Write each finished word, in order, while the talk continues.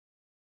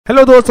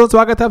Hello दोस्तों,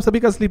 स्वागत है आप सभी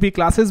का स्लीपी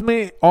क्लासेस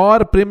में।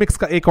 और प्रीमिक्स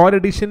का एक और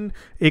एडिशन,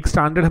 एक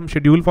स्टैंडर्ड हम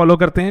शेड्यूल फॉलो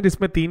करते हैं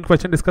जिसमें 3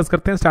 क्वेश्चन डिस्कस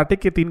करते हैं स्टैटिक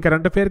के, 3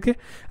 करंट अफेयर के।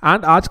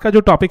 एंड आज का जो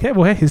टॉपिक है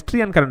वो है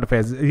हिस्ट्री एंड करंट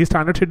अफेयर्स। ये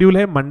स्टैंडर्ड शेड्यूल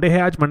है, मंडे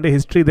है आज, Monday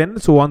history, then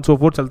so on so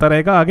fourth चलता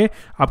रहेगा आगे।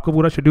 आपको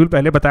पूरा शेड्यूल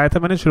पहले बताया था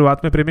मैंने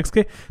शुरुआत में प्रीमिक्स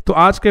के। तो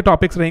आज के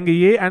टॉपिक्स रहेंगे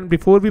ये। And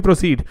before we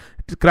proceed,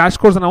 crash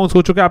course announce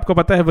हो चुका है, आपको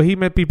पता है। वही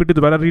मैं पीपीटी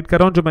दोबारा रीड कर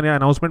रहा हूँ जो मैंने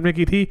अनाउंसमेंट में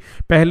की थी।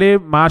 पहले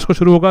मार्च को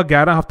शुरू होगा,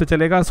 11 हफ्ते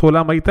चलेगा,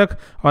 16 मई तक।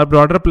 और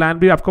ब्रॉडर प्लान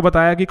भी आपको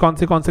बताया कि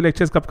कौन से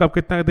लेक्चर्स कब कब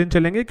कितना दिन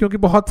चलेंगे, क्योंकि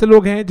बहुत से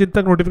लोग हैं जिन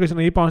तक नोटिफिकेशन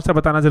नहीं पहुंचता,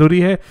 बताना जरूरी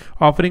है।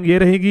 ऑफरिंग ये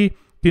रहेगी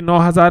कि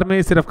 9,000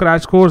 में सिर्फ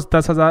क्रैश कोर्स,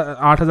 10,000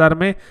 8,000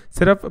 में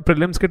सिर्फ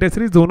प्रीलिम्स के टेस्ट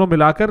सीरीज दोनों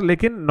मिलाकर,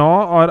 लेकिन 9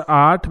 और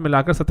 8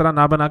 मिलाकर 17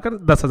 ना बनाकर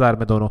 10,000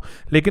 में दोनों।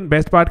 लेकिन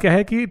बेस्ट पार्ट क्या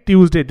है कि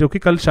ट्यूसडे जो कि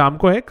कल शाम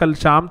को है, कल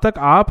शाम तक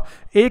आप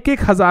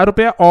 1,000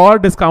 रुपया और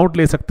डिस्काउंट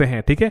ले सकते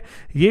हैं। ठीक है,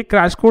 ये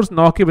क्रैश कोर्स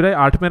 9 की बजाय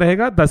 8 में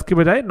रहेगा, 10 की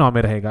बजाय 9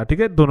 में रहेगा। ठीक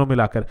है, दोनों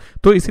मिलाकर।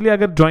 तो इसलिए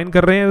अगर ज्वाइन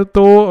कर रहे हैं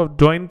तो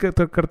ज्वाइन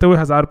करते हुए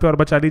 1,000 रुपये और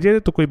बचा लीजिए,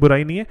 तो कोई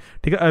बुराई नहीं है।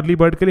 ठीक है, अर्ली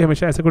बर्ड के लिए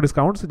हमेशा ऐसे कोई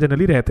डिस्काउंट्स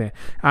जनरली रहते हैं।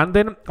 एंड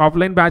देन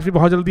ऑफलाइन बैच भी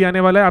बहुत जल्दी आने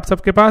वाला है आप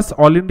सबके पास।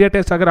 ऑल इंडिया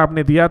टेस्ट अगर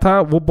आपने दिया था,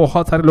 वो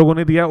बहुत सारे लोगों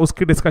ने दिया,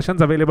 उसकी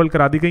डिस्कशंस अवेलेबल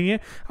करा दी गई हैं।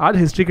 आज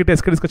हिस्ट्री के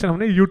टेस्ट के डिस्कशन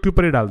हमने यूट्यूब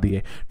पर ही डाल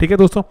दिए। ठीक है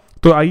दोस्तों,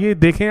 तो आइए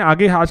देखें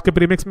आगे आज के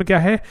प्रीमिक्स में क्या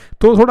है।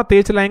 तो थोड़ा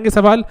तेज चलाएंगे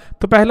सवाल।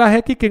 तो पहला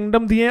है कि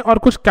किंगडम दिए और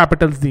कुछ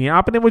कैपिटल्स दिए,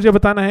 आपने मुझे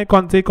बताना है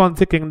कौन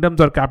से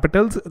किंगडम्स और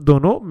कैपिटल्स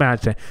दोनों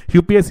मैच है।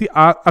 यूपीएससी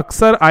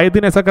अक्सर आए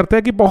दिन ऐसा करता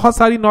है कि बहुत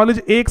सारी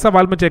नॉलेज एक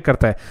सवाल में चेक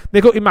करता है।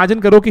 देखो, इमेजिन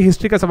करो कि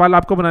हिस्ट्री का सवाल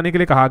आपको बनाने के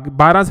लिए कहा,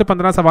 12 से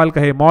 15 सवाल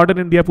कहे, मॉडर्न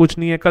इंडिया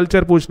पूछनी है,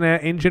 कल्चर पूछना है,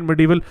 एंशिएंट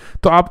मिडिवल।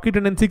 तो आपकी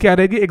टेंडेंसी क्या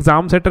रहेगी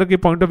एग्जाम सेटर के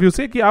पॉइंट ऑफ व्यू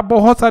से, कि आप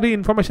बहुत सारी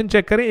इंफॉर्मेशन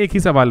चेक करें एक ही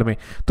सवाल में।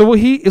 तो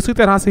वही इसी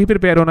तरह से ही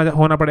प्रिपेयर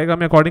होना पड़ेगा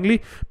हमें अकॉर्डिंगली।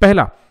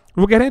 पहला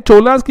वो कह रहे हैं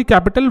चोलास की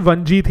कैपिटल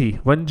वंजी थी,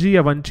 वंजी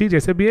या वंची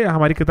जैसे भी है,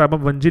 हमारी किताब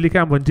में वंजी लिखे,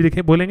 हम वंजी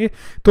लिखे बोलेंगे।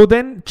 तो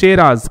देन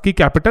चेराज की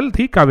कैपिटल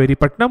थी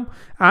कावेरीपट्टनम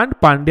एंड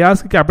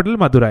पांड्यास की कैपिटल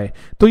मदुराई।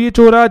 तो ये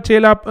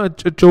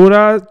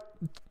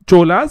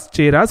चोलास,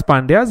 चेरास,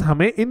 पांड्यास,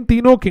 हमें इन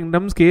तीनों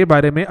किंगडम्स के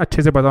बारे में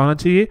अच्छे से पता होना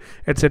चाहिए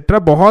एटसेट्रा।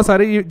 बहुत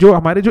सारे जो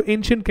हमारे जो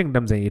एंशिएंट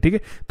किंगडम्स हैं ये, ठीक है,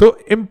 तो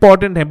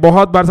इंपॉर्टेंट है,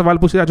 बहुत बार सवाल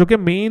पूछे जा चुके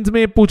हैं, मेंस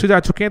में पूछे जा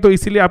चुके हैं। तो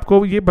इसीलिए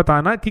आपको ये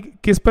बताना कि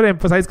किस पर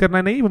एम्फसाइज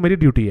करना नहीं, वो मेरी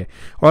ड्यूटी है।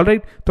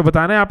 ऑलराइट, तो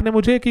बताना है आपने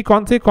मुझे कि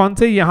कौन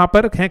से यहाँ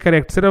पर हैं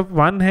करेक्ट। सिर्फ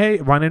 1 है,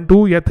 1 and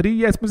 2 या 3,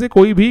 या इसमें से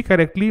कोई भी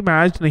करेक्टली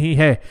मैच नहीं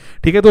है।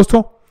 ठीक है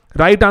दोस्तों,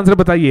 राइट आंसर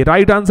बताइए।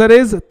 राइट आंसर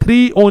इज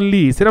 3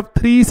 ओनली, सिर्फ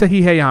 3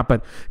 सही है यहां पर।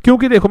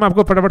 क्योंकि देखो मैं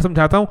आपको फटाफट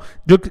समझाता हूं,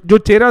 जो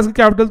चेरास की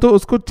कैपिटल, तो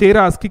उसको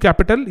चेरास की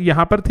कैपिटल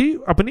यहां पर थी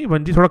अपनी,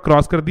 वंजी थोड़ा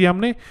क्रॉस कर दिया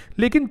हमने।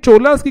 लेकिन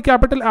चोलास की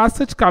कैपिटल आज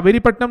सच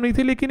कावेरीपट्टनम नहीं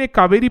थी, लेकिन एक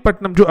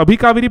कावेरीपट्टनम, जो अभी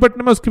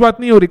कावेरीपट्टनम है उसकी बात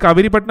नहीं हो रही।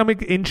 कावेरीपट्टनम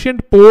एक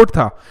एंशिएंट पोर्ट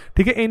था।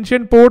 ठीक है,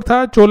 एंशिएंट पोर्ट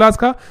था चोलास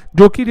का,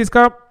 जो कि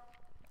जिसका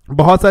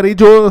बहुत सारी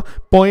जो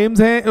पोएम्स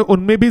हैं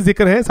उनमें भी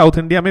जिक्र है। साउथ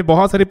इंडिया में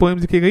बहुत सारी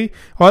पोएम्स लिखी गई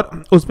और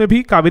उसमें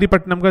भी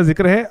कावेरीपट्टनम का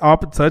जिक्र है।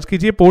 आप सर्च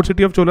कीजिए पोर्ट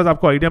सिटी ऑफ चोलास,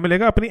 आपको आइडिया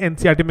मिलेगा, अपनी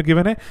एनसीईआरटी में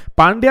गिवन है।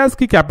 पांड्यास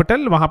की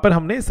कैपिटल, वहां पर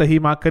हमने सही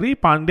मार्क करी,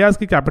 पांड्यास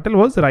की capital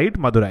was right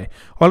Madurai.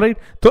 Alright,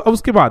 तो अब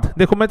उसके बाद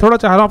देखो मैं थोड़ा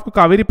चाह रहा हूं आपको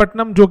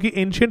कावेरीपट्टनम जो कि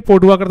एंशिएंट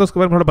पोर्ट हुआ करता है उसके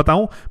बारे में थोड़ा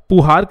बताऊं।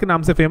 पुहार के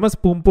नाम से फेमस,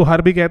 पूम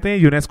पुहार भी कहते हैं,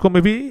 यूनेस्को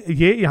में भी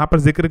ये यहाँ पर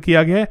जिक्र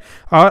किया गया है।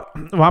 और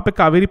वहां पर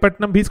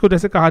कावेरीपट्टनम भी इसको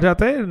जैसे कहा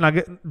जाता है,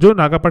 जो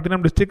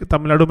नागापट्टिनम डिस्ट्रिक्ट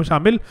तमिलनाडु में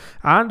शामिल।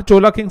 एंड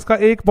चोला किंग्स का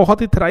एक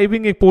बहुत ही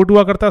थ्राइविंग एक पोर्ट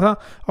हुआ करता था,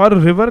 और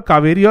रिवर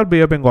कावेरी और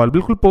बे ऑफ बंगाल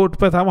बिल्कुल पोर्ट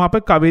पे था, वहां पर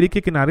कावेरी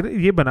के किनारे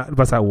ये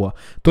बसा हुआ।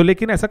 तो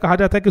लेकिन ऐसा कहा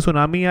जाता है कि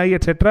सुनामी आई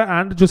एटसेट्रा,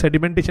 एंड जो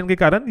सेडिमेंटेशन के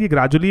कारण ये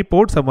ग्रेजुअली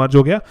पोर्ट सबमर्ज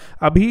हो गया।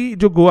 अभी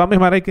जो गोवा में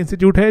हमारा एक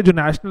इंस्टीट्यूट है, जो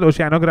नेशनल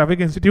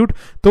ओशियानोग्राफिक इंस्टीट्यूट,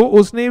 तो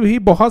उसने भी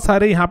बहुत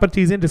सारे यहाँ पर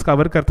चीजें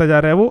डिस्कवर करता जा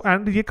रहा है वो।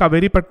 एंड ये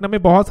कावेरीपट्टनम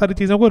में बहुत सारी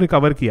चीजों को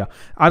रिकवर किया,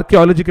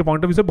 आर्कियोलॉजी के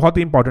पॉइंट ऑफ व्यू से बहुत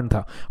ही इंपॉर्टेंट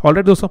था।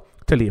 ऑलराइट दोस्तों,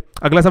 चलिए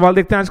अगला सवाल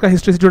देखते हैं। आज का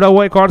हिस्ट्री से जुड़ा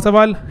हुआ एक और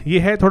सवाल ये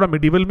है, थोड़ा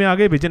मिडिवल में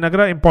आगे,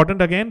 विजयनगरा,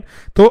 इंपॉर्टेंट अगेन।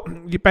 तो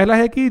ये पहला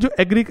है कि जो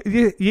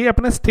ये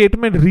अपना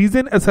स्टेटमेंट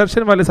रीजन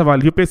असर्शन वाले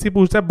सवाल यूपीएससी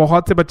पूछता है,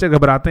 बहुत से बच्चे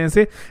घबराते हैं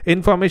इसे,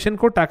 इंफॉर्मेशन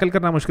को टैकल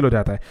करना मुश्किल हो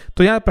जाता है।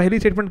 तो यहाँ पहली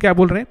स्टेटमेंट क्या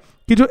बोल रहे हैं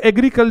कि जो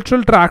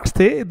एग्रीकल्चरल ट्रैक्ट्स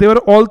थे दे were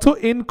also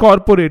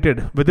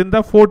incorporated with in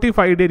the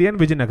fortified area in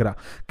Vijayanagara,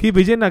 कि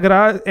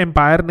विजयनगरा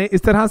एम्पायर ने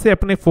इस तरह से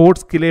अपने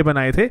फोर्ट्स, किले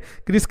बनाए थे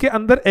कि जिसके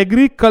अंदर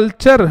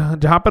एग्रीकल्चर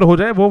जहां पर हो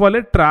जाए वो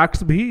वाले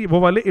ट्रैक्ट्स भी, वो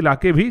वाले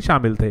इलाके भी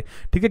शामिल थे।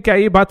 ठीक है, क्या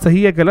ये बात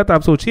सही है गलत,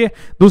 आप सोचिए।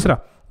 दूसरा,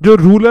 जो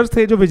रूलर्स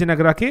थे जो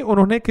विजयनगरा के,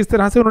 उन्होंने इस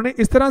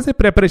तरह से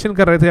प्रेपरेशन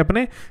कर रहे थे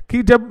अपने,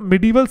 कि जब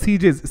मिडिवल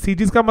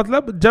सीजेस का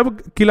मतलब जब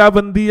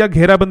किलाबंदी या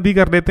घेराबंदी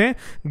कर लेते हैं,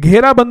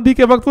 घेराबंदी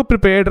के वक्त वो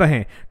प्रिपेयर्ड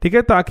रहें। ठीक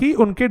है, ताकि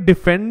उनके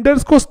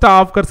डिफेंडर्स को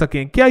स्टाव कर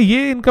सकें। क्या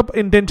ये इनका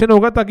इंटेंशन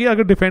होगा, ताकि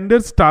अगर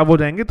डिफेंडर्स स्टाव हो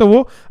जाएंगे तो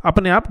वो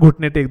अपने आप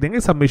घुटने टेक देंगे,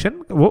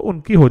 सबमिशन वो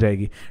उनकी हो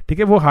जाएगी। ठीक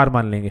है, वो हार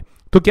मान लेंगे।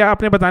 तो क्या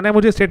आपने बताना है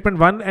मुझे स्टेटमेंट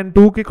 1 and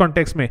 2 के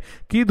कॉन्टेक्स्ट में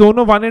कि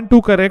दोनों 1 and 2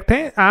 करेक्ट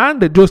हैं,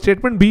 एंड जो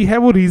स्टेटमेंट बी है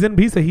वो रीजन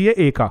भी सही है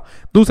ए का।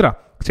 दूसरा,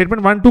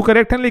 स्टेटमेंट 1 2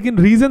 करेक्ट है लेकिन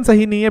रीजन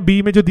सही नहीं है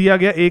बी में जो दिया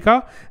गया ए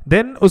का,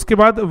 देन उसके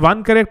बाद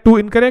 1 करेक्ट 2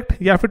 इनकरेक्ट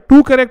या फिर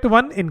 2 करेक्ट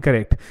 1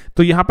 इनकरेक्ट।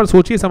 तो यहां पर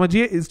सोचिए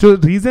समझिए, जो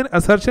रीजन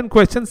असर्शन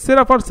क्वेश्चन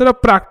सिर्फ और सिर्फ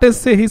प्रैक्टिस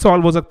से ही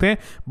सॉल्व हो सकते हैं,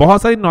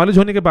 बहुत सारी नॉलेज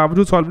होने के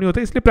बावजूद सॉल्व नहीं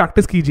होते, इसलिए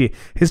प्रैक्टिस कीजिए।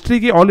 हिस्ट्री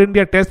की ऑल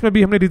इंडिया टेस्ट में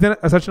भी हमने रीजन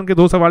असर्शन के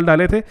 2 सवाल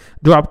डाले थे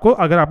जो आपको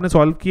अगर आपने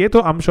सॉल्व किए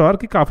तो आई एम श्योर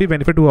कि काफी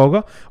बेनिफिट हुआ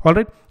होगा।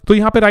 ऑलराइट, तो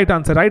यहाँ पे राइट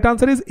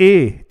आंसर इज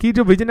ए कि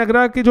जो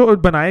विजयनगरा के जो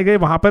बनाए गए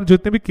वहां पर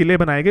जितने भी किले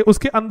बनाए गए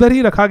उसके अंदर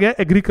ही रखा गया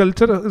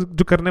एग्रीकल्चर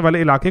जो करने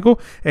वाले इलाके को,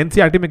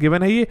 एनसीईआरटी में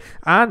गिवन है ये।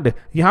 एंड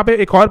यहाँ पे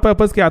एक और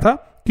पर्पस क्या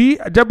था कि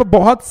जब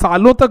बहुत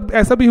सालों तक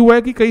ऐसा भी हुआ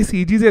है कि कई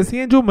सीजीज ऐसी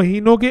हैं जो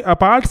महीनों के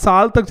अपार्ट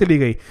साल तक चली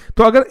गई,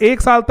 तो अगर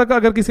 1 साल तक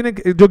अगर किसी ने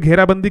जो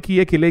घेराबंदी की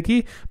है किले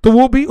की तो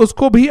वो भी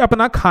उसको भी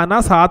अपना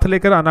खाना साथ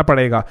लेकर आना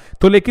पड़ेगा।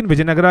 तो लेकिन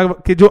विजयनगरा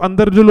के जो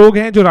अंदर जो लोग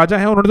हैं, जो राजा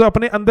हैं, उन्होंने तो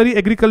अपने अंदर ही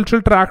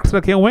एग्रीकल्चरल ट्रैक्ट्स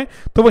रखे हुए हैं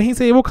तो वहीं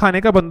से वो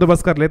खाने का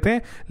बंदोबस्त कर लेते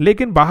हैं।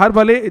 लेकिन बाहर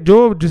वाले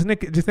जो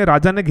जिसने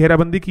राजा ने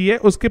घेराबंदी की है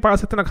उसके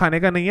पास इतना खाने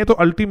का नहीं है, तो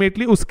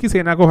अल्टीमेटली उसकी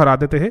सेना को हरा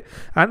देते हैं।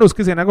 एंड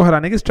उसकी सेना को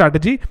हराने की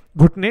स्ट्रैटेजी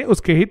घुटने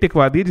उसके ही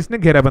टिकवा दी जिसने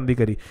घेराबंदी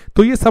करी।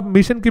 तो ये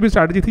सबमिशन की भी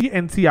स्ट्रैटेजी थी।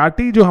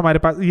 एनसीईआरटी जो हमारे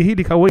पास यही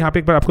लिखा हुआ है, यहाँ पे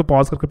एक बार आपको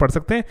पॉज करके पढ़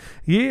सकते हैं।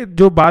 ये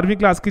जो 12वीं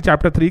क्लास की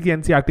चैप्टर 3 की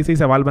एनसीईआरटी से ही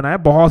सवाल बनाया,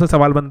 बहुत से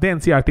सवाल बनते हैं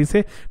एनसीईआरटी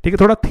से, ठीक है।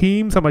 थोड़ा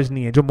थीम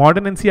समझनी है, जो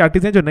मॉडर्न एनसीईआरटी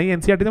है, जो नई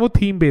एनसीईआरटी है, वो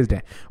थीम बेस्ड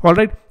है।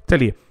 ऑलराइट,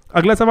 चलिए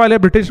अगला सवाल है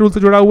ब्रिटिश रूल से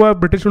जुड़ा हुआ।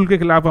 ब्रिटिश रूल के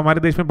खिलाफ हमारे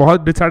देश में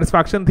बहुत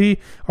डिससैटिस्फैक्शन थी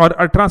और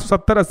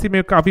 1870-80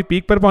 में काफी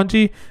पीक पर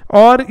पहुंची,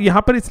 और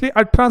यहां पर इसलिए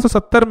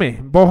 1870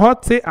 में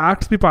बहुत से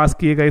एक्ट्स भी पास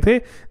किए गए थे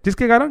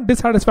जिसके कारण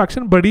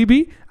डिससैटिस्फैक्शन बढ़ी भी।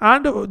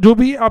 एंड जो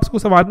भी आपको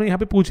सवाल में यहां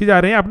पे पूछे जा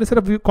रहे हैं, आपने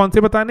सिर्फ कौन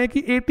से बताने कि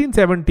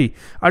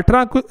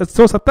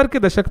 1870 के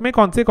दशक में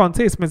कौन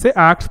से इसमें से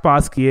एक्ट्स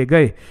पास किए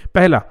गए।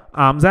 पहला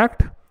arms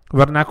act,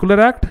 vernacular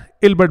act,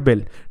 Ilbert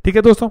bill, ठीक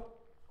है दोस्तों।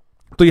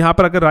 तो यहां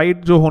पर अगर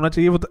राइट जो होना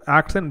चाहिए वो तो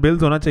एक्ट्स एंड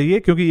बिल्स होना चाहिए,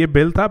 क्योंकि ये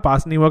बिल था,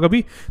 पास नहीं हुआ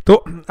कभी।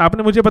 तो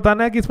आपने मुझे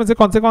बताना है कि इसमें से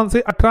कौन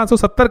से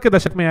 1870 के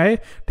दशक में आए,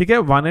 ठीक है।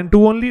 1 and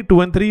 2 only, 2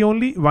 and 3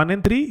 only, 1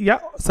 and 3 या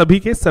सभी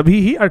के सभी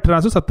ही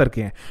 1870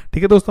 के हैं,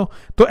 ठीक है दोस्तों।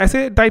 तो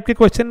ऐसे टाइप के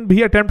क्वेश्चन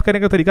भी अटेम्प्ट करने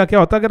का तरीका क्या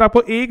होता है, अगर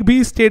आपको एक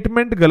भी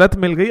स्टेटमेंट गलत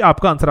मिल गई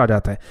आपका आंसर आ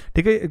जाता है,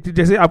 ठीक है।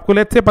 जैसे आपको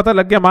लेट से पता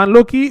लग गया, मान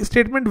लो कि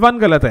स्टेटमेंट 1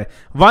 गलत है,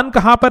 1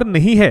 कहां पर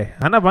नहीं है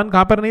ना, 1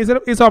 कहां पर नहीं,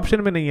 सिर्फ इस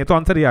ऑप्शन में नहीं है, तो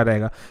आंसर ही आ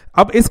जाएगा।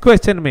 अब इस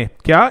क्वेश्चन में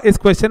क्या, इस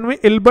क्वेश्चन में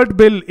इल्बर्ट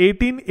बिल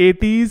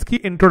 1880s की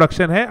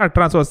इंट्रोडक्शन है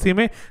 1880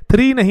 में,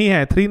 3 नहीं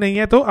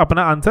है तो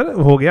अपना आंसर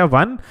हो गया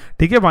 1,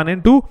 ठीक है। 1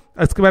 and 2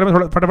 इसके बारे में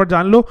थोड़ा फटाफट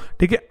जान लो,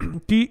 ठीक है,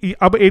 कि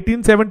अब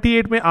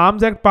 1878 में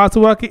आर्म्स एक्ट पास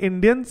हुआ कि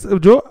इंडियंस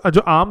जो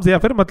आर्म्स या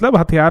फिर मतलब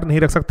हथियार नहीं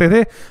रख सकते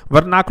थे।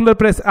 वर्नाकुलर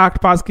प्रेस एक्ट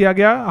पास किया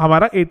गया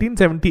हमारा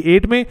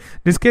 1878 में,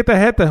 जिसके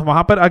तहत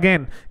वहां पर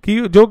अगेन कि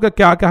जो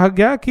क्या कहा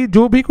गया कि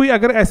जो भी कोई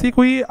अगर ऐसी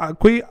कोई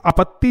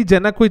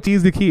आपत्तिजनक कोई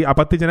चीज दिखी,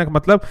 आपत्तिजनक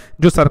मतलब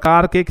जो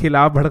सरकार के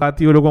खिलाफ भड़काती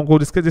है लोगों को,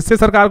 जिससे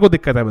सरकार को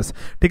दिक्कत है बस,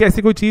 ठीक है,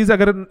 ऐसी कोई चीज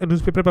अगर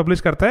न्यूज़पेपर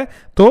पब्लिश करता है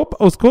तो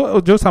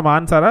उसको जो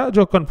सामान सारा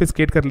जो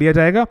कॉन्फिस्केट कर लिया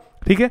जाएगा,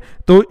 ठीक है।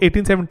 तो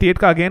 1878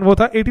 का अगेन वो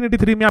था।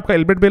 1883 में आपका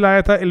इल्बर्ट बिल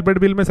आया था। इल्बर्ट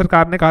बिल में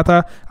सरकार ने कहा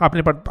था,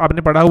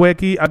 आपने पढ़ा हुआ है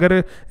कि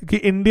अगर कि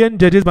इंडियन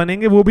जजेस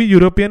बनेंगे वो भी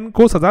यूरोपियन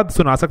को सजा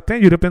सुना सकते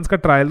हैं, यूरोपियंस का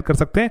ट्रायल कर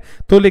सकते हैं।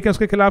 तो लेकिन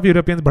उसके खिलाफ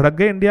यूरोपियंस भड़क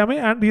गए इंडिया में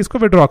एंड इसको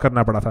विड्रॉ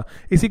करना पड़ा था।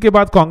 इसी के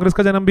बाद कांग्रेस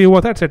का जन्म भी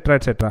हुआ था, एटसेट्रा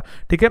एटसेट्रा,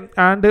 ठीक है।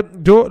 एंड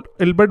जो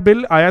इल्बर्ट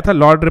बिल आया था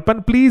लॉर्ड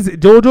रिपन, प्लीज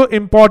जो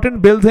इंपॉर्टेंट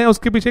बिल्स हैं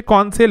उसके पीछे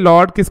कौन से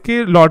लॉर्ड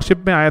किसके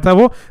लॉर्डशिप में आया था,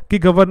 वो कि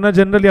गवर्नर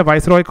जनरल या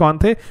वाइस रॉय कौन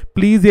थे,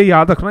 प्लीज ये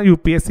याद रखना,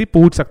 यूपीएससी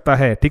पूछ सकता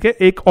है, ठीक है।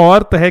 एक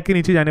और तह के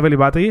नीचे जाने वाली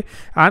बात है ये।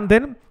 एंड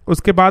देन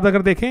उसके बाद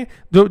अगर देखें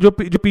जो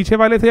पीछे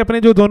वाले थे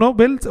अपने जो दोनों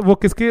बिल्स, वो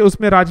किसके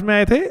उसमें राज में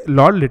आए थे,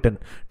 लॉर्ड लिटन,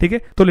 ठीक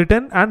है। तो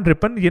लिटन एंड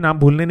रिपन ये नाम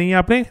भूलने नहीं है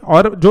आपने,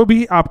 और जो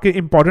भी आपके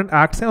इंपॉर्टेंट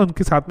एक्ट्स हैं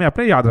उनके साथ में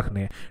आपने याद रखने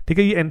हैं, ठीक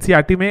है। ये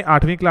एनसीईआरटी में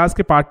 8वीं क्लास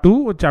के पार्ट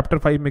 2 चैप्टर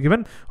 5 में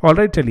गिवन।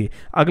 ऑलराइट, चलिए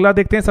अगला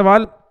देखते हैं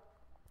सवाल।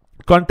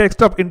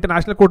 Context of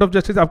international court of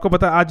justice, आपको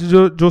पता है आज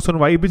जो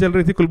सुनवाई भी चल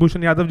रही थी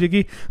कुलभूषण यादव जी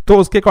की, तो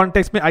उसके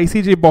कॉन्टेक्स्ट में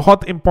आईसीजे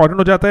बहुत इंपॉर्टेंट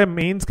हो जाता है,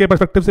 मेंस के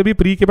पर्सपेक्टिव से भी,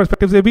 प्री के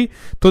पर्सपेक्टिव से भी।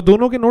 तो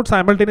दोनों के नोट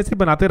साइमल्टेनियसली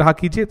बनाते रहा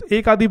कीजिए, तो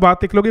एक आधी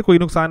बात लिख लोगे कोई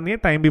नुकसान नहीं है,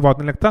 टाइम भी बहुत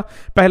नहीं लगता।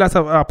 पहला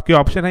सब आपके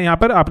ऑप्शन है यहाँ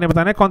पर, आपने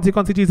बताना है कौन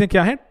सी चीजें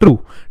क्या है, ट्रू,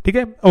 ठीक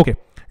है, ओके।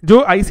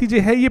 जो आईसीजे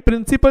है ये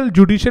प्रिंसिपल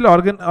जुडिशियल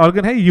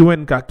ऑर्गन है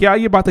यूएन का, क्या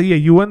ये बात है,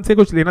 यूएन से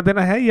कुछ लेना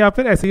देना है या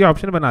फिर ऐसे ही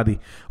ऑप्शन बना दी।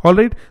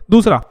 ऑलराइट,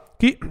 दूसरा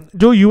कि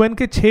जो यूएन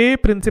के 6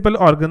 प्रिंसिपल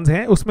ऑर्गन्स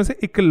हैं उसमें से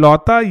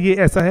इकलौता ये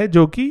ऐसा है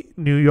जो कि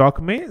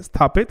न्यूयॉर्क में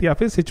स्थापित या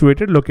फिर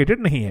सिचुएटेड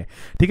लोकेटेड नहीं है,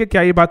 ठीक है।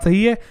 क्या ये बात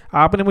सही है,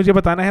 आपने मुझे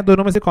बताना है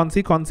दोनों में से कौन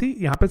सी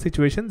यहाँ पे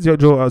सिचुएशन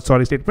जो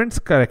स्टेटमेंट्स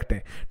करेक्ट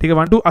है, ठीक है।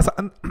 1 2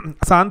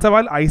 आसान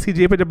सवाल।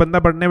 आईसीजे पे जब बंदा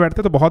पढ़ने बैठता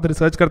है तो बहुत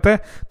रिसर्च करता है,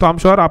 तो आई एम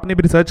श्योर आपने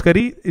भी रिसर्च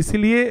करी,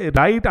 इसीलिए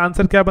राइट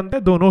आंसर क्या बनता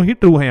है, दोनों ही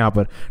ट्रू है यहाँ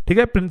पर, ठीक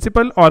है।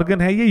 प्रिंसिपल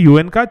ऑर्गन है ये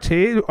यूएन का,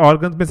 6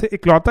 ऑर्गन में से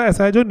इकलौता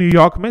ऐसा है जो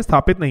न्यूयॉर्क में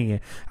स्थापित नहीं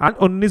है। एंड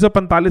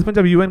 1945 में में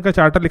जब यूएन का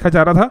चार्टर लिखा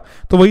जा रहा था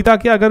तो वही था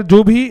कि अगर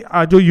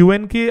जो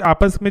यूएन के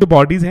आपस में जो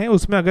बॉडीज हैं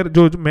उसमें अगर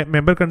जो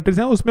मेंबर कंट्रीज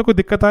हैं उसमें कोई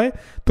दिक्कत आए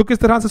तो किस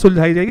तरह से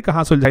सुलझाई जाएगी,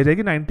 कहाँ सुलझाई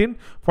जाएगी।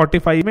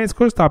 1945 में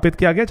इसको स्थापित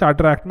किया गया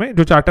चार्टर एक्ट में,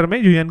 जो चार्टर में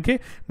यूएन के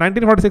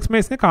 1946 में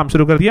इसने काम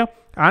शुरू कर दिया।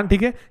 एंड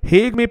ठीक है,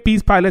 हेग में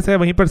पीस पैलेस है,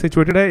 वहीं पर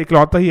सिचुएटेड है,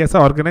 इकलौता ही ऐसा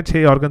ऑर्गन है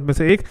 6 ऑर्गन में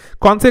से एक।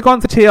 कौन से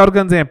 6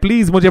 ऑर्गन हैं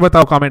प्लीज मुझे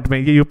बताओ कमेंट में,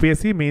 ये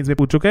यूपीएससी मेंस में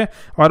पूछ चुका है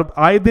और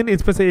आए दिन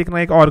इसमें से एक ना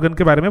एक ऑर्गन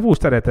के बारे में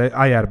पूछता रहता है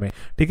आईआर में,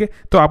 ठीक है।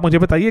 तो आप मुझे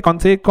बताइए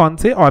कौन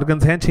से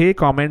ऑर्गन्स हैं 6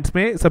 कमेंट्स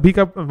में, सभी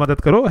का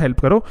मदद करो, हेल्प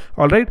करो,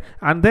 ऑलराइट।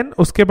 एंड देन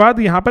उसके बाद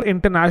यहाँ पर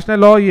इंटरनेशनल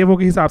लॉ ये वो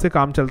के हिसाब से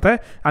काम चलता है।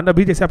 एंड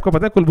अभी जैसे आपको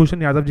पता है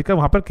कुलभूषण यादव जी का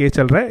वहां पर केस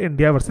चल रहा है,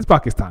 इंडिया वर्सेस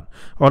पाकिस्तान,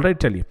 ऑलराइट।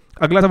 चलिए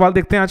अगला सवाल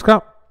देखते हैं आज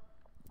का,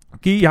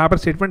 कि यहाँ पर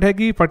स्टेटमेंट है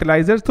कि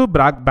फर्टिलाइजर्स तो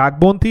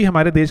बैकबोन थी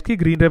हमारे देश की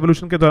ग्रीन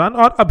रेवोल्यूशन के दौरान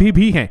और अभी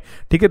भी हैं,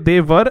 ठीक है। दे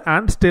were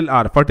and still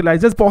are.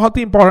 Fertilisers बहुत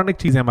ही इंपॉर्टेंट एक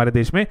चीज है हमारे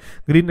देश में,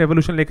 ग्रीन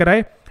रेवोल्यूशन लेकर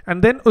आए।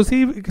 एंड देन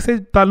उसी से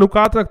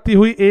ताल्लुकात रखती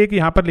हुई एक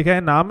यहाँ पर लिखा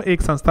है नाम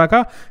एक संस्था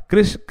का,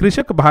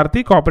 कृषक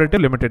भारती कोऑपरेटिव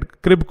लिमिटेड,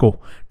 क्रिबको,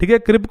 ठीक है।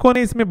 क्रिबको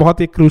ने इसमें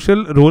बहुत एक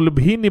क्रूशियल रोल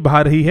भी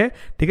निभा रही है,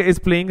 ठीक है, इस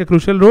प्लेइंग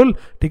क्रूशियल रोल,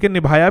 ठीक है,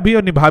 निभाया भी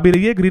और निभा भी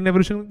रही है ग्रीन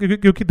रेवोल्यूशन,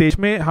 क्योंकि देश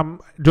में हम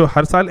जो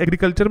हर साल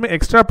एग्रीकल्चर में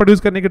एक्स्ट्रा प्रोड्यूस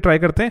करने की ट्राई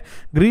करते हैं।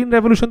 ग्रीन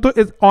रेवोल्यूशन तो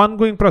इज ऑन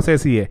गोइंग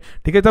प्रोसेस ही है,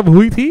 ठीक है, तब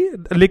हुई थी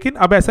लेकिन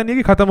अब ऐसा नहीं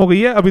है कि खत्म हो गई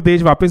है, अभी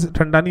देश वापस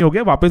ठंडा नहीं हो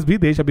गया, वापस भी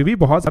देश अभी भी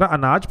बहुत सारा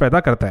अनाज पैदा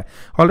करता है,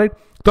 ऑलराइट।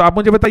 तो आप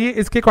मुझे बताइए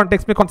इसके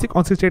कॉन्टेक्स्ट में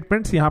कौन सी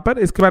स्टेटमेंट्स यहाँ पर,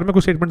 इसके बारे में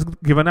कुछ स्टेटमेंट्स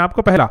गिवन है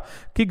आपको। पहला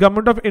कि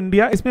गवर्नमेंट ऑफ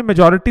इंडिया इसमें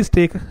मेजॉरिटी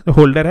स्टेक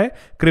होल्डर है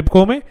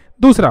क्रिबको में।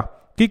 दूसरा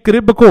कि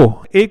क्रिबको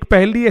एक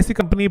पहली ऐसी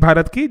कंपनी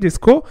भारत की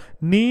जिसको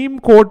नीम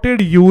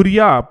कोटेड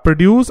यूरिया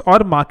प्रोड्यूस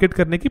और मार्केट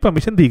करने की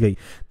परमिशन दी गई।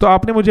 तो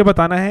आपने मुझे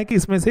बताना है कि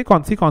इसमें से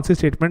कौन सी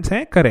स्टेटमेंट्स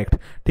हैं करेक्ट,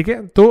 ठीक है।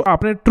 तो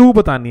आपने ट्रू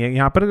बतानी है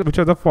यहाँ पर, which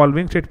of the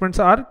following statements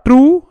are true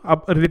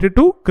related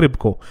to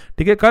क्रिबको,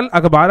 ठीक है। कल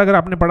अखबार अगर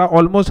आपने पढ़ा,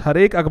 ऑलमोस्ट हर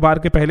एक अखबार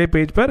के पहले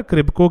पेज पर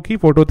क्रिबको की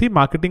फोटो थी,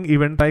 मार्केटिंग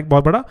इवेंट था एक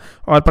बहुत बड़ा,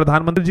 और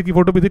प्रधानमंत्री जी की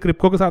फोटो भी थी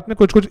क्रिबको के साथ में,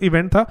 कुछ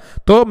इवेंट था।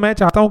 तो मैं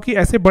चाहता हूं कि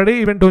ऐसे बड़े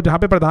इवेंट हो जहां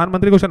पे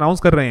प्रधानमंत्री कुछ अनाउंस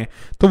कर रहे हैं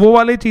तो वो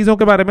वाली चीजों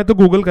के बारे में तो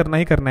गूगल करना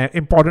ही करना है,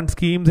 इंपॉर्टेंट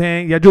स्कीम्स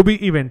हैं या जो भी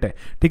इवेंट है,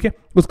 ठीक है,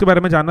 उसके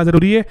बारे में जानना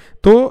जरूरी है।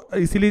 तो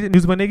इसीलिए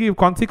न्यूज बनेगी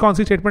कौन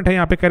सी स्टेटमेंट है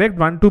यहाँ पे करेक्ट,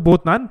 1 2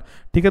 बोथ नन,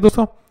 ठीक है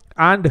दोस्तों।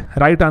 एंड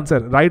राइट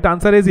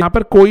आंसर इज यहाँ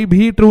पर कोई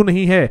भी ट्रू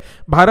नहीं है।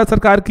 भारत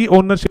सरकार की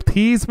ओनरशिप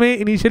थी इसमें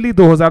इनिशियली,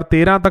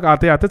 2013 तक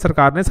आते आते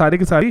सरकार ने सारी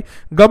की सारी,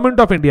 गवर्नमेंट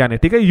ऑफ इंडिया ने,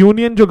 ठीक है,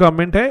 यूनियन जो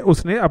गवर्नमेंट है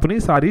उसने अपनी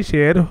सारी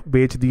शेयर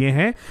बेच दिए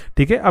हैं,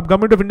 ठीक है। अब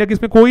गवर्नमेंट ऑफ इंडिया की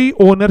इसमें कोई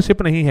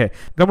ओनरशिप नहीं है।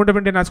 गवर्नमेंट ऑफ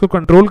इंडिया ना इसको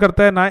कंट्रोल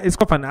करता है, ना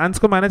इसको फाइनेंस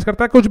को मैनेज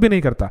करता है, कुछ भी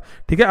नहीं करता,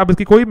 ठीक है। अब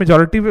इसकी कोई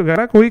मेजोरिटी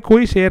वगैरह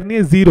कोई शेयर नहीं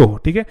है, 0,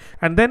 ठीक है।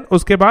 एंड देन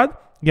उसके बाद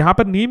यहां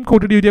पर नीम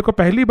कोटेड यूरिया को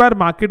पहली बार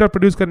मार्केट और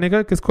प्रोड्यूस करने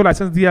का किसको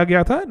लाइसेंस दिया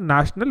गया था,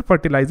 नेशनल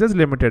फर्टिलाइजर्स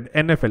लिमिटेड,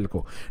 एनएफएल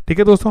को, ठीक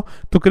है दोस्तों।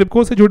 तो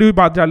क्रिबको से जुड़ी हुई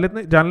बात जान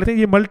लेते हैं।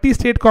 ये मल्टी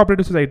स्टेट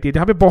कोऑपरेटिव सोसाइटी है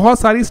जहां पे बहुत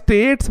सारी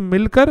स्टेट्स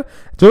मिलकर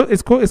जो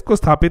इसको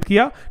स्थापित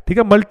किया, ठीक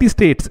है। मल्टी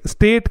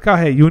स्टेट का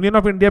है, यूनियन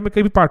ऑफ इंडिया में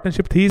कई भी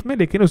पार्टनरशिप थी इसमें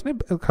लेकिन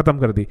उसने खत्म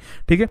कर दी,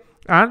 ठीक है।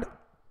 एंड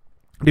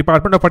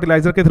डिपार्टमेंट ऑफ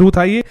फर्टिलाइजर के थ्रू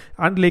था ये,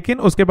 एंड लेकिन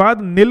उसके बाद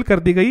नील कर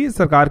दी गई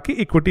सरकार की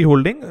इक्विटी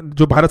होल्डिंग,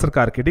 जो भारत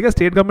सरकार की, ठीक है,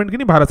 स्टेट गवर्नमेंट की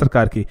नहीं, भारत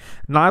सरकार की।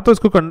 ना तो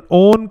इसको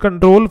ओन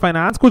कंट्रोल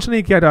फाइनेंस कुछ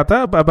नहीं किया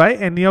जाता by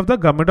any of the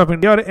government of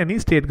India और एनी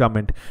स्टेट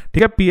गवर्नमेंट,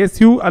 ठीक है।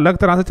 पीएसयू अलग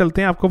तरह से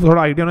चलते हैं, आपको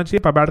थोड़ा आइडिया होना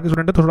चाहिए, पबाड़ के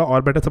स्टूडेंट थोड़ा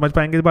और बेटर समझ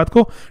पाएंगे इस बात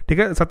को, ठीक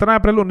है। 17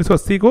 अप्रैल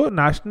 1980 को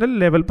नेशनल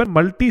लेवल पर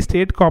मल्टी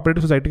स्टेट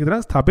कोऑपरेटिव सोसाइटी की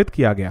तरह स्थापित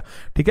किया गया,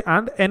 ठीक है।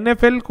 एंड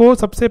एनएफएल को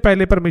सबसे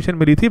पहले परमिशन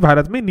मिली थी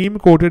भारत में नीम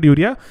कोटेड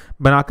यूरिया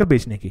बनाकर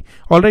बेचने की,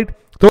 ऑलराइट।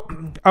 तो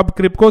अब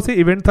क्रिबको से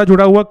इवेंट था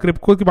जुड़ा हुआ,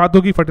 क्रिबको की बात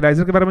होगी,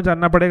 फर्टिलाइजर के बारे में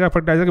जानना पड़ेगा,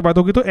 फर्टिलाइजर की बात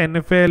होगी तो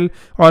एनएफएल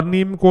और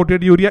नीम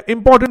कोटेड यूरिया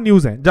इंपॉर्टेंट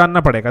न्यूज है,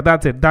 जानना पड़ेगा,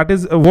 that's it, that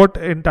is what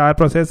entire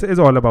process is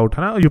all about,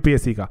 है ना,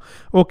 यूपीएससी का।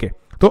 ओके,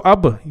 तो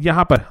अब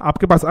यहां पर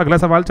आपके पास अगला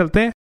सवाल चलते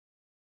हैं।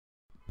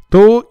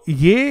 तो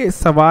ये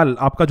सवाल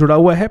आपका जुड़ा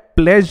हुआ है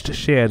प्लेज्ड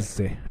शेयर्स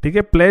से, ठीक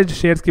है। प्लेज्ड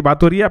शेयर्स की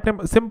बात हो रही है,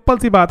 आपने सिंपल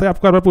सी बात है,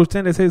 आपको हर बार पूछते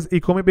हैं जैसे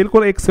इको में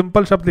बिल्कुल एक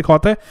सिंपल शब्द लिखा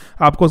होता है,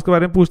 आपको उसके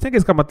बारे में पूछते हैं कि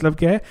इसका मतलब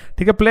क्या है,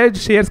 ठीक है। प्लेज्ड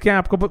शेयर्स क्या है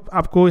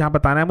आपको यहाँ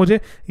बताना है मुझे।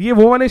 ये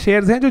वो वाले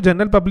शेयर्स हैं जो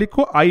जनरल पब्लिक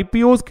को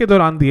आईपीओज के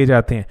दौरान दिए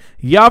जाते हैं,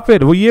 या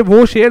फिर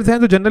वो शेयर्स हैं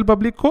जो जनरल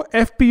पब्लिक को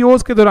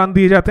एफपीओज के दौरान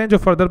दिए जाते हैं, जो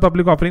फर्दर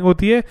पब्लिक ऑफरिंग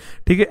होती है,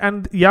 ठीक है।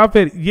 एंड या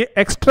फिर ये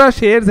एक्स्ट्रा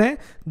शेयर्स हैं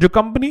जो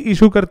कंपनी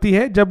इशू करती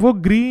है जब वो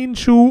ग्रीन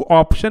शू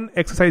ऑप्शन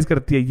एक्सरसाइज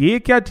करती है। ये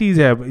क्या चीज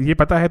है, ये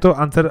पता है तो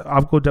आंसर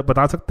आपको जब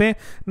बता सकते हैं,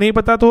 नहीं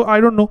पता तो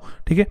आई डोंट नो,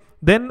 ठीक है।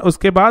 देन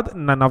उसके बाद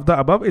नन ऑफ द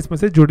अबव, इसमें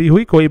से जुड़ी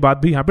हुई कोई बात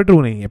भी यहाँ पे ट्रू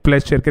नहीं है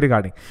प्लेज्ड शेयर के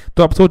रिगार्डिंग।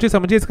 तो आप सोचिए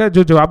समझिए, इसका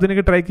जो जवाब देने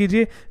की ट्राई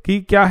कीजिए कि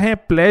क्या है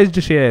प्लेज्ड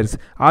शेयर्स।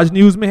 आज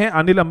न्यूज में है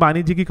अनिल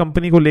अंबानी जी की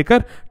कंपनी को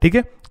लेकर, ठीक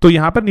है। तो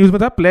यहाँ पर न्यूज में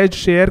था प्लेज्ड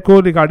शेयर को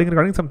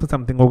रिगार्डिंग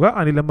समथिंग होगा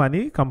अनिल अंबानी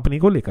कंपनी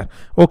को लेकर,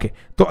 ओके।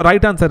 तो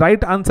right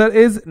answer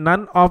is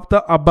none of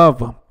the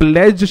above.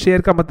 Pledged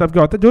share का मतलब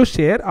क्या होता है, जो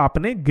शेयर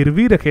आपने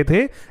गिरवी रखे थे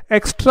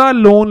एक्स्ट्रा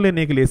लोन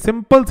लेने के लिए,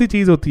 सिंपल सी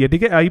चीज होती है,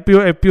 ठीक है।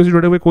 आईपीओ एफपीओ से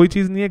जुड़े हुए कोई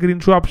चीज नहीं है, ग्रीन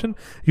शू ऑप्शन।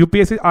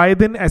 यूपीएससी आए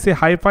दिन ऐसे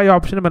हाई फाई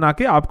ऑप्शन बना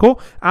के आपको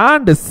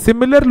एंड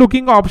सिमिलर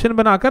लुकिंग ऑप्शन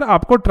बनाकर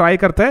आपको ट्राई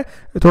करता है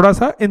थोड़ा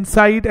सा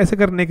इंसाइट ऐसे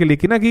करने के लिए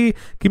कि ना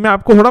कि मैं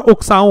आपको थोड़ा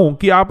उकसाऊं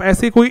कि आप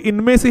ऐसे कोई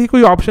इनमें से ही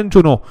कोई ऑप्शन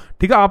चुनो,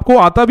 ठीक है। आपको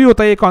आता भी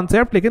होता है ये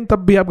कॉन्सेप्ट, लेकिन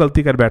तब भी आप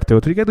गलती कर बैठते हो,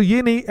 ठीक है। तो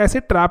ये नहीं, ऐसे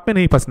ट्रैप में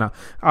नहीं फंसना।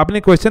 आपने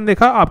क्वेश्चन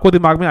देखा, आपको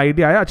दिमाग में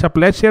आइडिया आया, अच्छा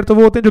प्लेज शेयर तो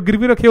वो होते हैं जो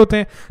गिरवी रखे होते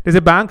हैं, जैसे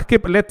बैंक के,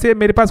 लेट्स से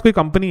मेरे पास कोई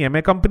कंपनी है,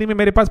 मैं कंपनी में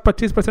मेरे पास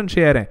 25%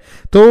 शेयर है,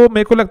 तो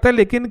मेरे को लगता है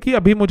लेकिन कि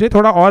अभी मुझे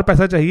थोड़ा और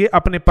पैसा चाहिए,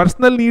 अपने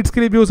पर्सनल नीड्स के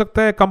लिए भी हो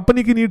सकता है,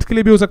 कंपनी की नीड्स के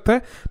लिए भी हो सकता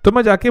है, तो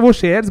मैं जाके वो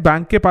शेयर्स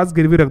बैंक के पास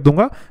गिरवी रख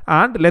दूंगा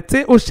एंड लेट्स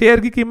से उस शेयर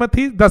की कीमत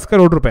थी 10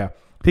 करोड़ रुपया,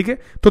 ठीक है।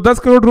 तो 10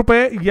 करोड़ रुपए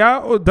या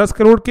 10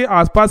 करोड़ के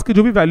आसपास की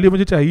जो भी वैल्यू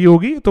मुझे चाहिए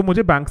होगी, तो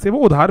मुझे बैंक से वो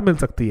उधार मिल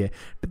सकती है।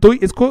 तो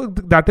इसको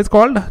दैट इज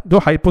कॉल्ड जो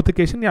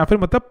हाइपोथिकेशन या फिर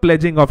मतलब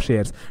प्लेजिंग ऑफ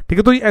शेयर्स, ठीक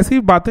है। तो ऐसी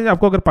बातें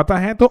आपको अगर पता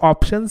है तो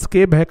ऑप्शंस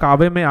के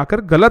बहकावे में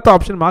आकर गलत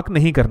ऑप्शन मार्क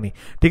नहीं करनी,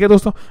 ठीक है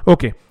दोस्तों।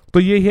 ओके, तो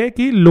ये है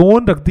कि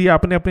लोन रख दिया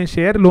आपने अपने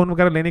शेयर, लोन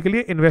वगैरह लेने के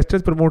लिए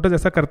इन्वेस्टर्स प्रमोटर्स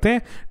ऐसा करते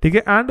हैं, ठीक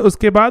है। एंड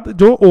उसके बाद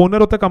जो ओनर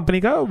होता है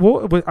कंपनी का, वो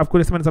आपको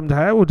जैसे मैंने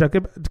समझाया, वो जाके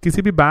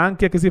किसी भी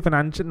बैंक या किसी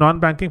financial non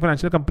banking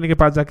financial company के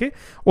पास जाके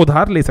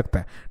उधार ले सकता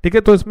है, ठीक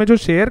है। तो इसमें जो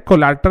शेयर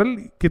कोलैटरल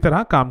की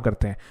तरह काम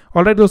करते हैं।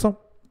 ऑलराइट दोस्तों,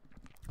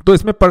 तो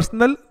इसमें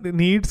पर्सनल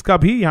नीड्स का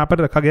भी यहां पर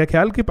रखा गया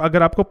ख्याल कि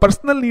अगर आपको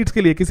पर्सनल नीड्स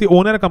के लिए किसी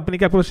ओनर कंपनी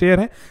के आपको शेयर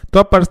है, तो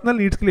आप पर्सनल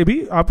नीड्स के लिए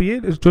भी आप ये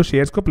जो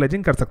शेयर्स को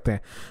प्लेजिंग कर सकते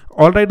हैं।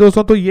 ऑलराइट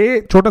दोस्तों, तो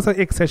ये छोटा सा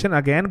एक सेशन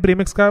अगेन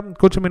प्रीमिक्स का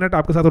कुछ मिनट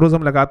आपके साथ रोज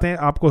हम लगाते हैं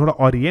आपको थोड़ा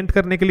ओरिएंट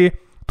करने के लिए।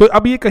 तो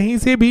अब ये कहीं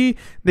से भी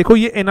देखो,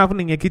 ये इनफ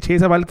नहीं है कि 6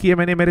 सवाल किए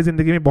मैंने, मेरे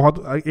जिंदगी में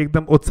बहुत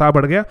एकदम उत्साह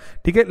बढ़ गया,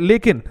 ठीक है।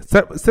 लेकिन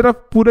सिर्फ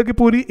पूरे की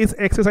पूरी इस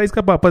एक्सरसाइज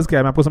का पर्पस क्या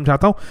है, मैं आपको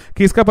समझाता हूं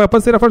कि इसका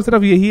पर्पस सिर्फ और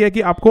सिर्फ यही है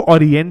कि आपको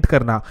ओरिएंट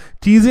करना।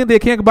 चीजें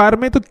देखें अखबार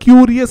में तो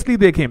क्यूरियसली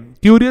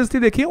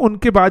देखें,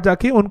 उनके बाद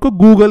जाके उनको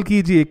गूगल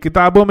कीजिए,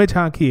 किताबों में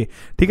झांकिए,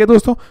 ठीक है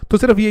दोस्तों। तो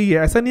सिर्फ यही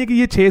है, ऐसा नहीं है कि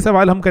ये 6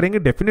 सवाल हम करेंगे,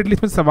 डेफिनेटली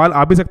इसमें सवाल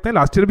आ भी सकते हैं,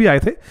 लास्ट ईयर भी आए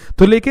थे।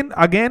 तो लेकिन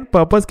अगेन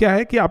पर्पस क्या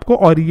है कि आपको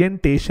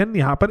ओरिएंटेशन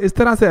यहां पर इस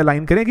तरह से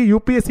अलाइन करें कि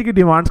यूपीएससी की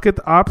डिमांड्स के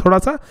आप थोड़ा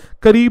सा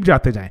करीब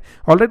जाते जाएं।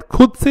 ऑलराइट,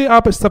 खुद से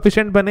आप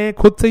सफिशिएंट बने,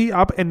 खुद से ही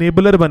आप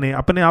एनेबलर बने,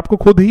 अपने आप को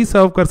खुद ही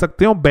सर्व कर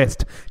सकते हो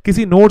बेस्ट।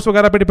 किसी नोट्स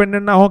वगैरह पे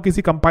डिपेंडेंट ना हो,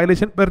 किसी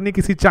कंपाइलेशन पर नहीं,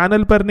 किसी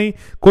चैनल पर नहीं,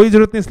 कोई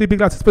जरूरत नहीं स्लीपी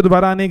क्लासेस पे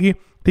दोबारा आने की,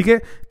 ठीक है।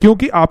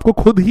 क्योंकि आपको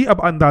खुद ही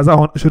अब अंदाजा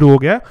होना शुरू हो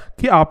गया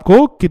कि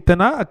आपको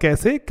कितना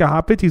कैसे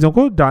कहां पे चीजों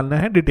को डालना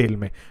है डिटेल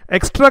में।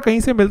 एक्स्ट्रा कहीं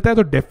से मिलता है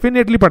तो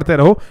डेफिनेटली पढ़ते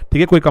रहो, ठीक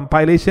है। कोई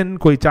कंपाइलेशन,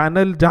 कोई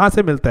चैनल, जहां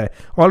से मिलता है।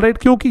 ऑलराइट,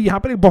 क्योंकि यहां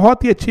पर एक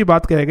बहुत ही अच्छी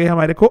बात कह गए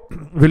हमारे को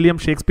विलियम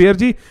शेक्सपियर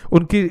जी,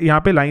 उनकी यहां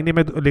पे लाइनें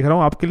मैं लिख रहा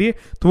हूं आपके लिए।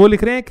 तो वो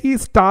लिख रहे हैं कि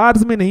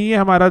स्टार्स में नहीं है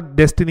हमारा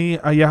डेस्टिनी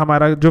या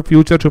हमारा जो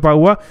फ्यूचर छुपा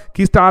हुआ,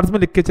 कि स्टार्स में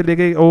लिख के चले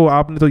गए ओ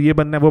आपने तो ये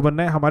बनना है वो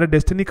बनना है। हमारे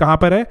डेस्टिनी कहां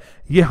पर है,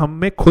 ये हम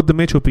में खुद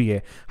में छुपी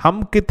है।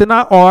 हम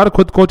कितना और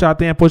खुद को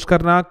चाहते हैं पुश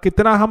करना,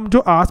 कितना हम जो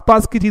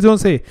आसपास की चीजों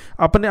से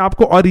अपने आप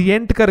को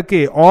ओरिएंट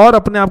करके और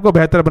अपने आप को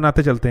बेहतर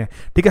बनाते चलते हैं,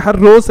 ठीक है। हर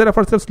रोज सिर्फ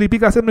और सिर्फ स्लीपी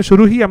क्लासेस में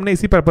शुरू ही हमने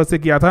इसी पर्पस से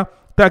किया था,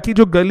 ताकि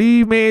जो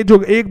गली में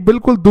जो एक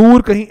बिल्कुल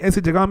दूर कहीं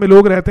ऐसी जगह में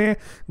लोग रहते हैं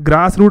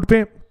ग्रास रूट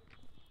पे,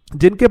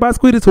 जिनके पास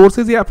कोई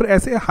रिसोर्सेज या फिर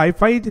ऐसे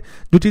हाईफाई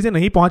जो चीजें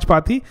नहीं पहुंच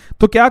पाती,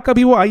 तो क्या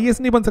कभी वो आईएएस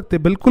नहीं बन सकते?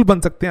 बिल्कुल बन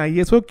सकते हैं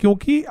आईएएस वो,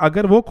 क्योंकि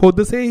अगर वो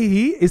खुद से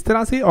ही इस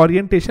तरह से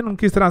ओरिएंटेशन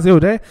उनकी इस तरह से हो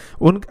जाए,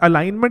 उन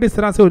अलाइनमेंट इस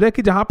तरह से हो जाए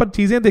कि जहां पर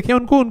चीजें देखें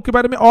उनको उनके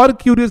बारे में और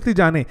क्यूरियसली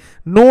जाने,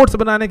 नोट्स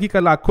बनाने की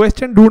कला,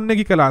 क्वेश्चन ढूंढने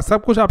की कला,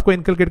 सब कुछ आपको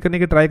इनकलकेट करने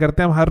की ट्राई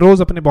करते हैं हम हर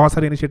रोज अपने बहुत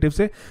सारे इनिशिएटिव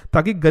से,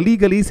 ताकि गली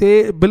गली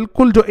से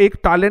बिल्कुल जो एक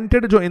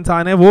टैलेंटेड जो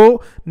इंसान है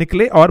वो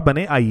निकले और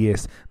बने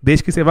आईएएस,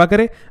 देश की सेवा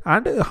करे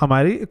एंड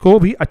हमारी को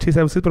भी अच्छी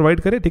सर्विसेज प्रोवाइड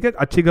करे, ठीक है।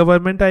 अच्छी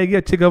गवर्नमेंट आएगी,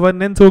 अच्छी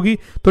गवर्नेंस होगी,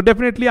 तो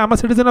definitely I am a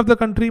citizen of the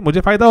country,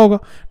 मुझे फायदा होगा,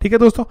 ठीक है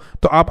दोस्तों।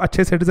 तो आप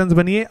अच्छे सिटीजन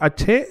बनिए,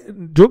 अच्छे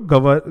जो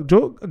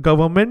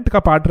गवर्नमेंट का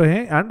पार्ट रहे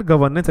एंड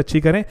गवर्नेंस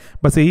अच्छी करें,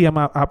 बस यही हम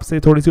आपसे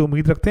थोड़ी सी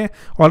उम्मीद रखते हैं।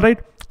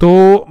 ऑलराइट, तो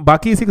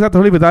बाकी इसी के साथ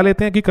थोड़ी विदा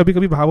लेते हैं कि कभी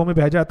कभी भावों में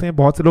बह जाते हैं।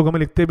 बहुत से लोग हमें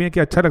लिखते भी हैं कि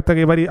अच्छा लगता है,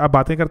 कई बार आप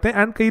बातें करते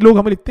हैं, एंड कई लोग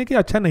हमें लिखते हैं कि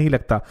अच्छा नहीं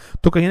लगता।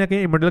 तो कहीं ना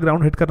कहीं मिडिल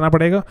ग्राउंड हिट करना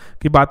पड़ेगा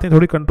कि बातें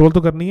थोड़ी कंट्रोल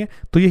तो करनी है।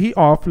 तो यही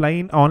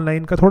ऑफलाइन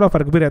ऑनलाइन का थोड़ा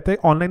फर्क भी रहता है,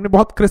 ऑनलाइन में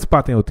बहुत क्रिस्प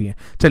बातें होती हैं।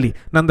 चलिए,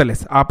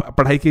 नंदलेस आप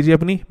पढ़ाई कीजिए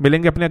अपनी,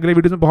 मिलेंगे अपने अगले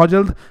वीडियो में बहुत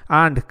जल्द,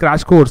 and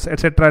crash course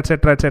etcetera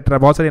etcetera etcetera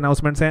बहुत सारे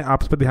अनाउंसमेंट्स हैं,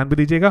 आप उस पर ध्यान भी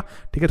दीजिएगा,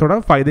 ठीक है। थोड़ा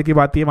फायदे की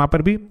बात है वहां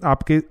पर भी,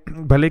 आपके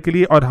भले के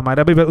लिए और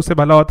हमारा भी उससे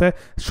भला होता है,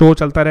 शो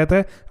चलता रहता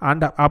है,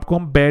 एंड आपको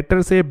हम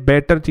बेटर से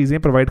बेटर चीजें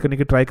प्रोवाइड करने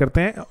की ट्राई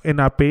करते हैं in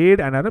our paid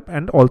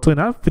and also in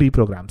our free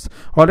programmes.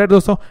 Alright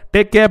दोस्तों,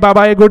 take care, bye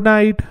bye, good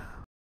night.